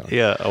country song.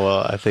 Yeah, well,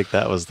 I think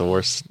that was the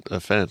worst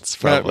offense,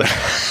 probably.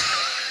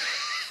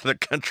 The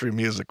country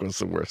music was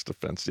the worst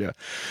offense. Yeah.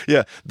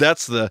 Yeah.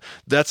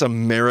 That's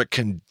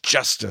American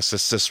justice.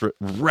 It's this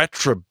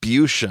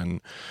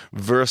retribution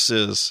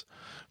versus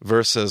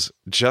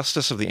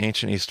justice of the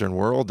ancient Eastern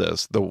world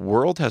is the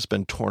world has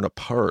been torn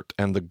apart,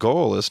 and the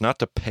goal is not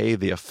to pay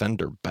the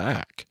offender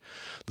back.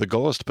 The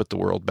goal is to put the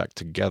world back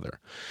together.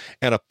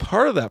 And a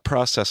part of that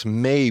process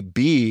may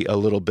be a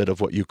little bit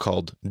of what you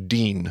called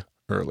Deen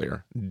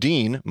earlier.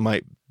 Deen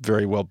might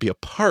very well be a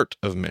part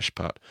of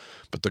Mishpat,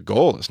 but the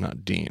goal is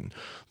not Deen.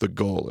 The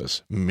goal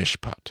is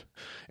Mishpat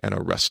and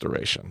a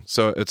restoration.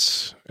 So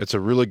it's a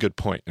really good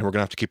point, and we're going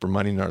to have to keep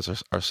reminding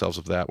ourselves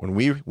of that.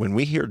 When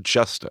we hear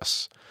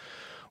justice,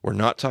 we're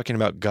not talking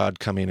about God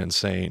coming and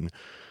saying,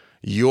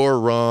 you're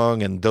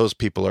wrong and those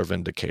people are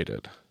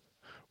vindicated.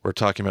 We're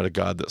talking about a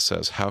God that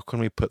says, how can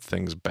we put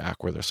things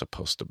back where they're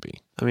supposed to be?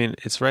 I mean,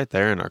 it's right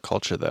there in our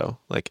culture, though.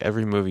 Like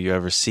every movie you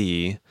ever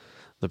see,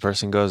 the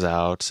person goes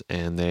out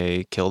and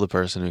they kill the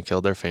person who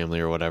killed their family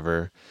or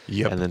whatever.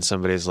 Yep. And then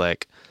somebody's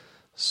like,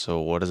 so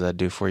what does that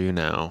do for you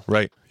now?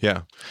 Right.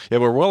 Yeah. Yeah,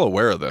 we're well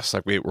aware of this.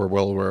 Like we're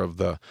well aware of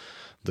the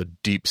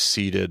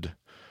deep-seated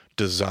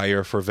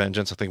desire for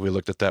vengeance. I think we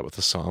looked at that with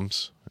the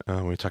Psalms.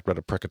 We talked about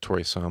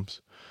imprecatory Psalms.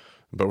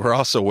 But we're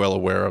also well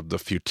aware of the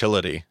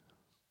futility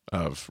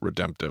of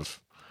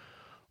redemptive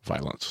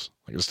violence.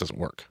 Like, it just doesn't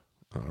work.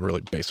 On a really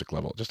basic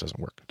level, it just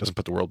doesn't work. It doesn't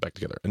put the world back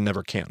together. It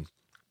never can.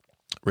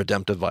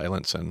 Redemptive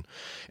violence and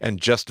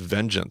just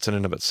vengeance in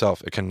and of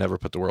itself, it can never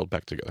put the world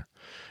back together.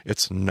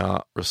 It's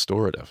not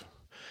restorative.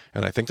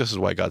 And I think this is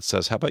why God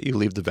says, how about you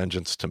leave the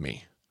vengeance to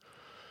me?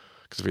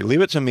 Because if you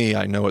leave it to me,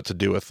 I know what to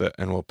do with it,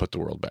 and we'll put the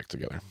world back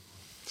together.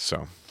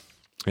 So,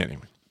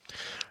 anyway,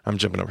 I'm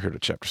jumping over here to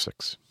chapter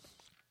 6.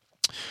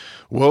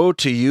 Woe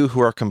to you who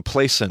are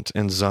complacent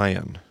in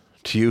Zion,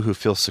 to you who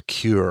feel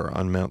secure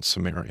on Mount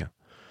Samaria,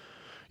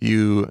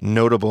 you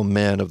notable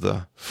men of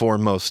the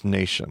foremost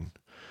nation,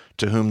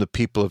 to whom the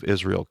people of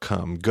Israel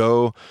come.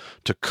 Go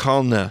to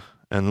Kalneh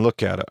and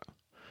look at it.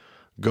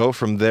 Go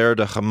from there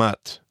to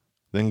Hamat,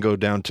 then go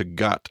down to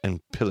Gat and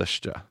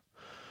Pilishta.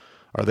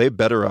 Are they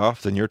better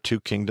off than your two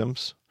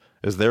kingdoms?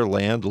 Is their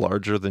land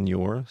larger than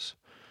yours?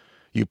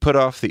 You put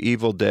off the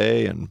evil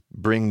day and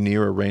bring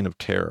near a reign of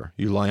terror.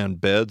 You lie on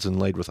beds and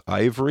laid with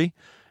ivory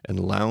and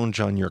lounge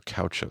on your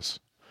couches.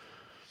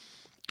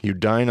 You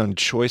dine on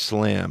choice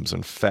lambs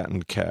and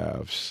fattened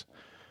calves.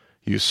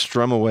 You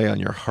strum away on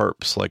your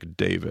harps like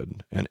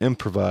David and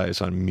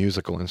improvise on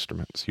musical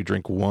instruments. You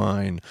drink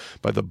wine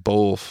by the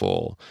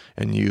bowlful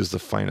and use the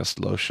finest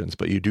lotions,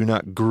 but you do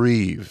not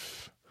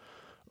grieve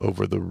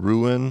over the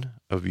ruin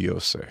of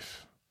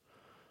Yosef.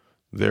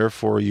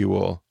 Therefore you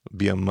will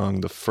be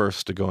among the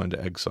first to go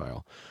into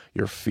exile.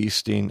 Your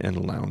feasting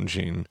and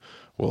lounging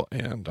will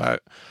end.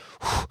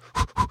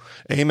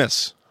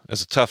 Amos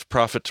is a tough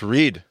prophet to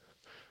read.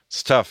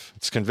 It's tough.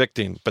 It's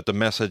convicting, but the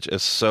message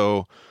is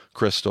so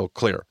crystal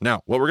clear.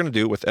 Now, what we're going to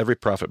do with every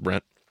prophet,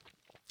 Brent,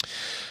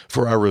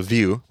 for our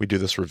review, we do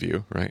this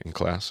review, right, in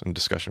class and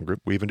discussion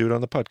group. We even do it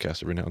on the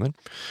podcast every now and then.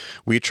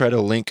 We try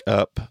to link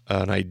up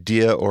an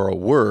idea or a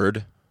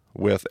word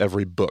with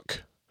every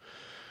book.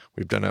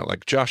 We've done it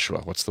like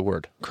Joshua. What's the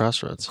word?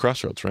 Crossroads.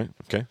 Crossroads, right?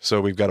 Okay.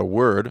 So we've got a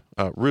word.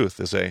 Ruth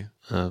is a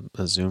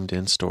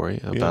zoomed-in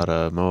story about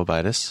a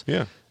Moabitess.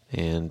 Yeah.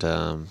 And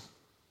what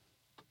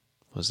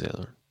was the other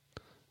one?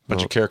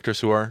 Bunch of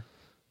characters who are?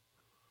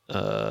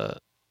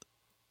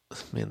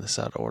 Man, this is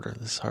out of order.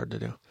 This is hard to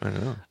do. I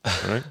know,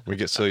 right? We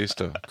get so used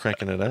to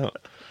cranking it out.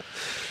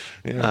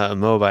 Yeah.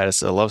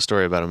 Moabitess, a love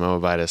story about a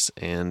Moabitess,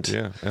 and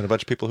a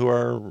bunch of people who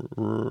are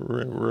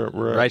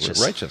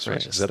righteous. Right?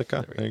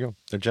 Zedekiah. There you go.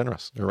 They're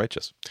generous. They're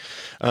righteous.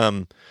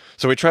 So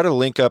we try to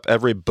link up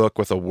every book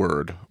with a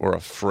word or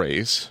a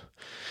phrase.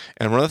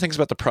 And one of the things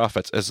about the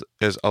prophets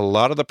is a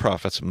lot of the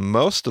prophets,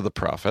 most of the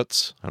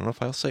prophets, I don't know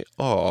if I'll say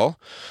all,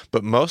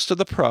 but most of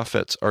the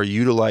prophets are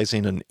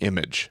utilizing an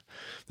image.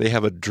 They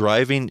have a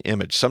driving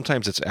image.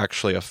 Sometimes it's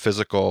actually a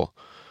physical,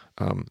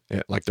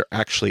 like they're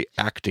actually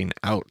acting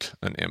out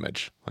an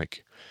image.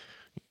 Like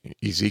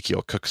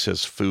Ezekiel cooks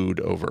his food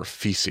over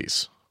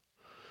feces.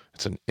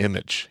 It's an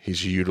image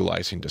he's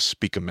utilizing to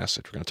speak a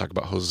message. We're going to talk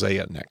about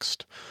Hosea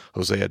next.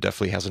 Hosea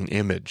definitely has an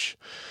image.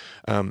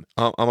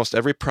 Almost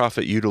every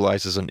prophet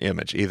utilizes an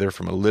image, either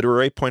from a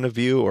literary point of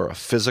view or a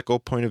physical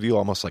point of view,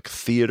 almost like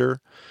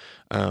theater.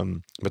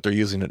 But they're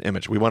using an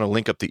image. We want to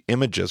link up the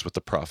images with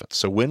the prophets.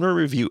 So when we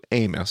review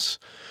Amos,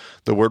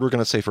 the word we're going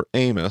to say for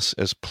Amos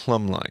is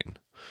plumb line.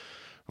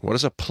 What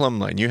is a plumb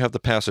line? You have the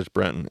passage,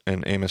 Brent,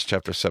 in Amos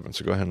chapter 7,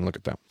 so go ahead and look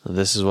at that.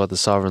 This is what the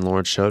sovereign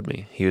Lord showed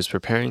me. He was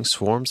preparing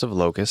swarms of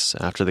locusts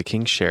after the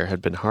king's share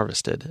had been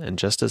harvested, and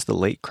just as the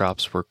late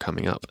crops were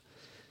coming up.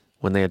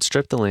 When they had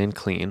stripped the land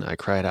clean, I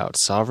cried out,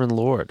 "Sovereign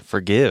Lord,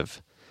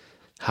 forgive!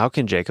 How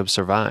can Jacob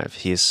survive?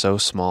 He is so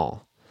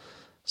small."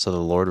 So the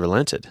Lord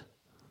relented.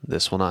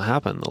 "This will not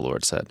happen," the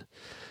Lord said.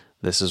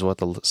 This is what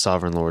the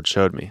sovereign Lord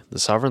showed me. The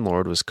sovereign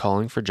Lord was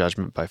calling for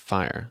judgment by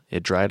fire.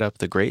 It dried up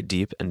the great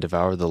deep and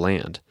devoured the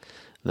land.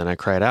 Then I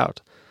cried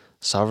out,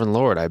 "Sovereign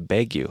Lord, I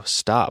beg you,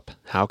 stop.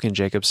 How can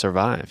Jacob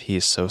survive? He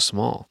is so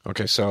small."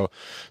 Okay, so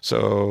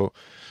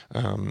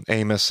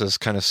Amos is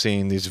kind of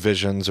seeing these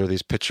visions or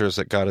these pictures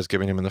that God is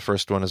giving him. And the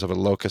first one is of a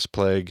locust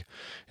plague.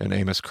 And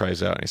Amos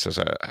cries out and he says,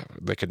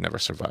 they could never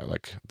survive.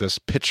 Like this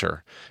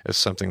picture is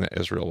something that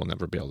Israel will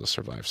never be able to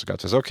survive. So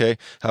God says, okay,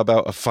 how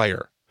about a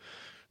fire?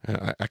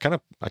 I kind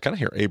of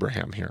hear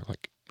Abraham here.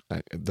 Like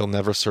they'll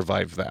never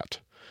survive that.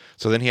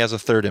 So then he has a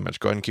third image.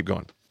 Go ahead and keep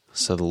going.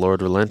 So the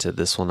Lord relented.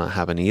 "This will not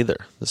happen either,"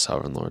 the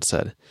sovereign Lord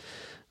said.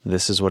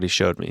 This is what he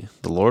showed me.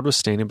 The Lord was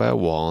standing by a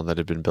wall that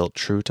had been built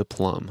true to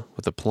plumb,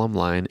 with a plumb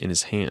line in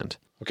his hand.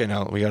 Okay,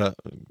 now we got to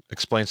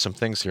explain some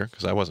things here,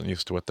 because I wasn't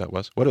used to what that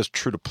was. What does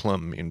true to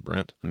plumb mean,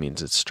 Brent? It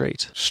means it's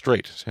straight.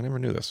 Straight. See, I never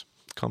knew this.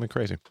 Call me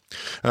crazy.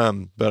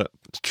 But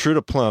true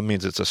to plumb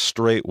means it's a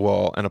straight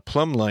wall, and a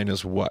plumb line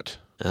is what?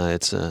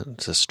 It's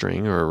a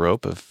string or a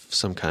rope of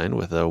some kind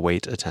with a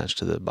weight attached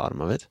to the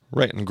bottom of it.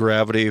 Right, and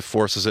gravity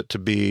forces it to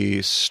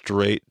be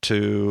straight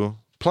to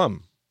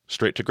plumb.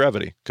 Straight to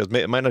gravity, because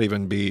it might not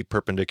even be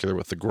perpendicular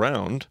with the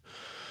ground,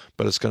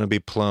 but it's going to be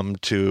plumb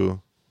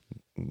to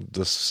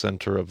the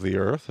center of the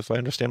earth, if I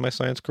understand my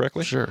science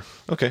correctly. Sure.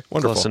 Okay,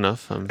 wonderful. Close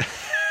enough.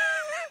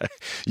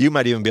 You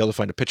might even be able to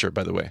find a picture,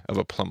 by the way, of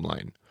a plumb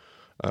line,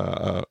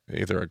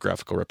 either a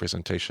graphical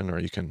representation, or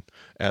you can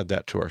add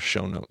that to our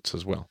show notes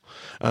as well,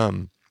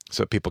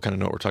 so people kind of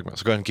know what we're talking about.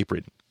 So go ahead and keep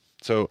reading.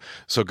 So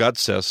God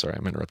says, sorry,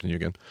 I'm interrupting you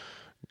again.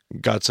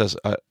 God says,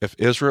 if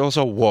Israel is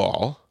a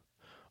wall,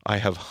 I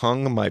have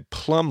hung my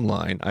plumb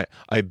line.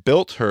 I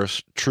built her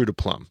true to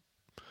plumb.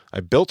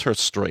 I built her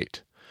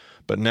straight.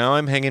 But now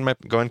I'm hanging my...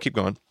 Go ahead and keep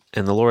going.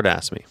 And the Lord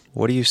asked me,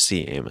 "What do you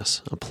see,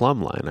 Amos?" "A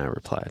plumb line," I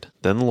replied.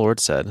 Then the Lord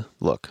said,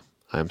 "Look,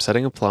 I am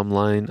setting a plumb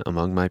line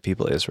among my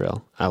people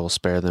Israel. I will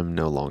spare them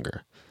no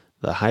longer.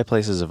 The high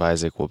places of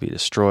Isaac will be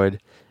destroyed,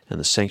 and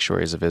the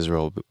sanctuaries of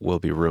Israel will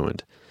be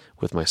ruined.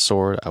 With my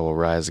sword I will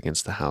rise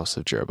against the house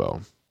of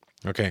Jeroboam."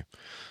 Okay,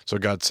 so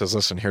God says,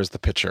 listen, here's the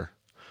picture.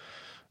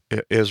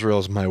 Israel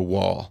is my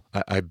wall.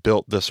 I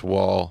built this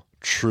wall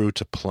true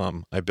to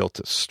plumb. I built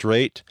it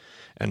straight,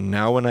 and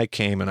now when I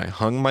came and I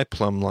hung my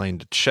plumb line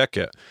to check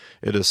it,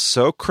 it is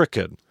so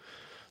crooked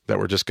that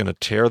we're just going to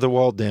tear the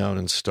wall down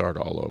and start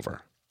all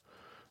over.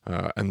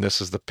 And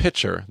this is the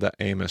picture that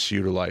Amos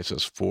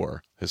utilizes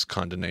for his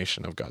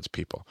condemnation of God's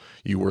people.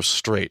 You were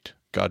straight,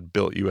 God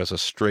built you as a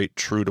straight,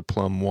 true to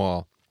plumb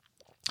wall.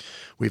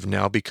 We've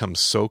now become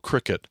so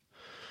crooked.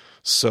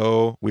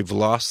 So we've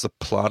lost the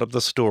plot of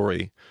the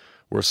story.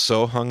 We're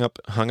so hung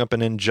up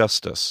in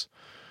injustice.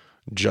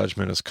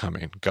 Judgment is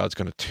coming. God's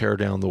going to tear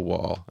down the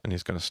wall, and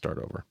he's going to start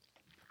over.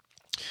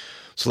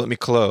 So let me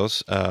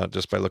close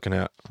just by looking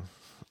at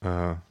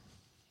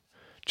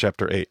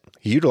chapter 8.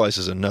 He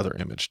utilizes another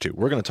image, too.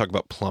 We're going to talk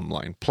about plumb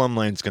line. Plumb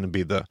line is going to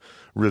be the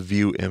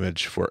review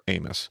image for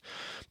Amos.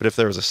 But if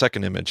there was a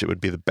second image, it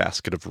would be the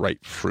basket of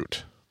ripe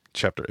fruit.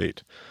 Chapter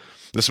 8.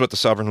 This is what the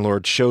sovereign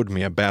Lord showed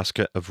me, a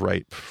basket of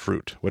ripe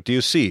fruit. What do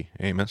you see,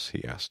 Amos?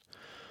 He asked.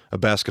 A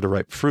basket of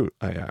ripe fruit,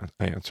 I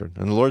answered.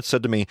 And the Lord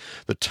said to me,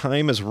 the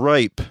time is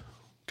ripe.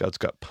 God's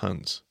got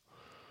puns.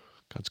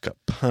 God's got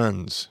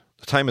puns.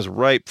 The time is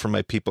ripe for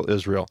my people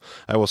Israel.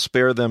 I will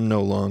spare them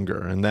no longer.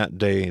 And that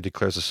day,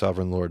 declares the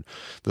sovereign Lord,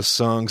 the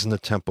songs in the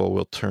temple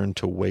will turn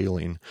to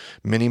wailing.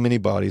 Many, many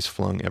bodies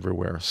flung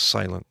everywhere.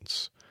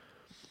 Silence.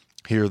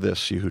 Hear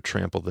this, you who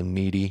trample the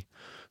needy,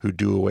 who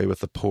do away with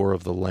the poor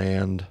of the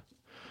land.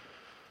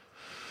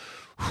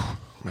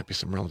 Might be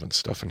some relevant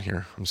stuff in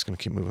here. I'm just going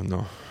to keep moving,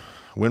 though.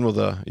 When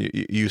will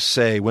you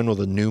say, when will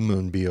the new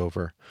moon be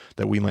over,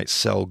 that we might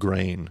sell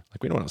grain?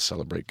 Like, we don't want to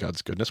celebrate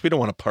God's goodness. We don't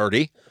want to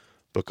party.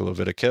 Book of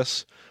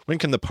Leviticus. When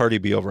can the party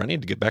be over? I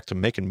need to get back to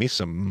making me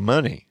some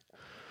money.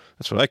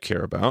 That's what I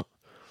care about.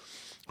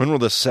 When will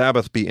the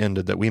Sabbath be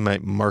ended, that we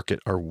might market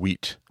our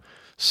wheat?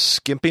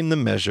 Skimping the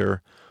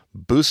measure,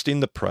 boosting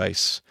the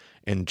price,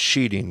 and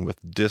cheating with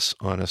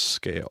dishonest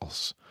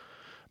scales.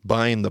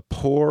 Buying the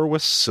poor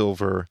with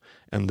silver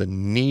and the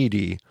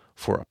needy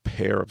for a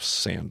pair of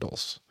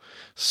sandals.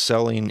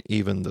 Selling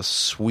even the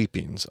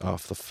sweepings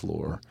off the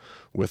floor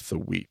with the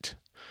wheat.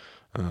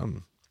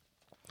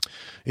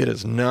 It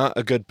is not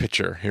a good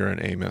picture here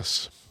in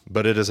Amos,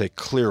 but it is a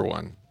clear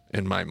one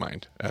in my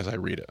mind as I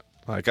read it.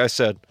 Like I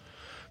said,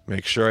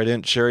 make sure I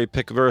didn't cherry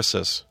pick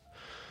verses,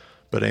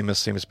 but Amos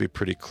seems to be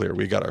pretty clear.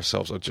 We got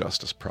ourselves a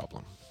justice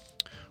problem.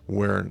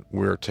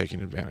 We're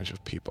taking advantage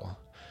of people.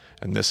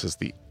 And this is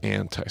the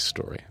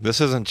anti-story.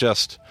 This isn't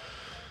just,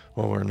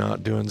 well, we're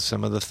not doing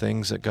some of the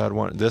things that God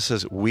wanted. This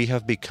is, we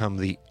have become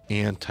the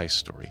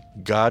anti-story.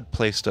 God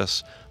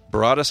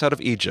brought us out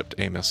of Egypt,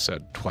 Amos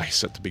said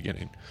twice at the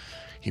beginning.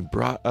 He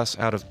brought us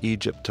out of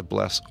Egypt to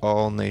bless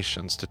all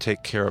nations, to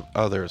take care of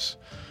others.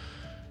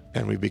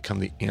 And we become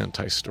the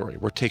anti-story.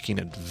 We're taking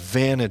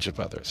advantage of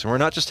others. And we're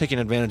not just taking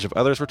advantage of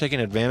others, we're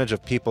taking advantage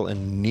of people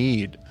in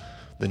need.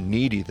 The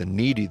needy, the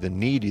needy, the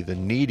needy, the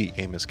needy,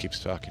 Amos keeps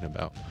talking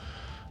about.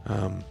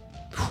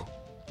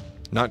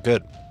 Not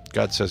good.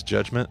 God says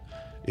judgment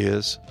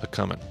is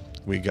a-coming.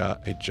 We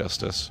got a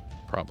justice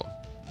problem.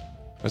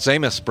 That's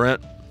Amos,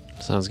 Brent.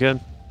 Sounds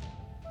good.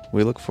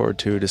 We look forward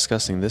to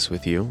discussing this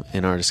with you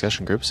in our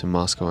discussion groups in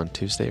Moscow on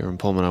Tuesday or in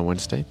Pullman on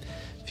Wednesday.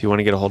 If you want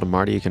to get a hold of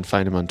Marty, you can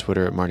find him on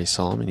Twitter at Marty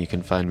Solomon. You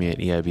can find me at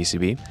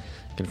EIBCB. You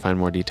can find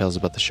more details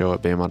about the show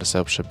at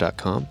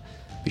BEMADiscipleship.com.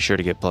 Be sure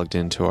to get plugged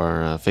into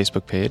our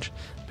Facebook page,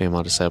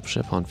 BEMA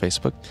Discipleship on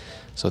Facebook.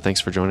 So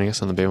thanks for joining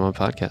us on the BEMA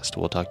Podcast.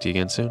 We'll talk to you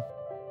again soon.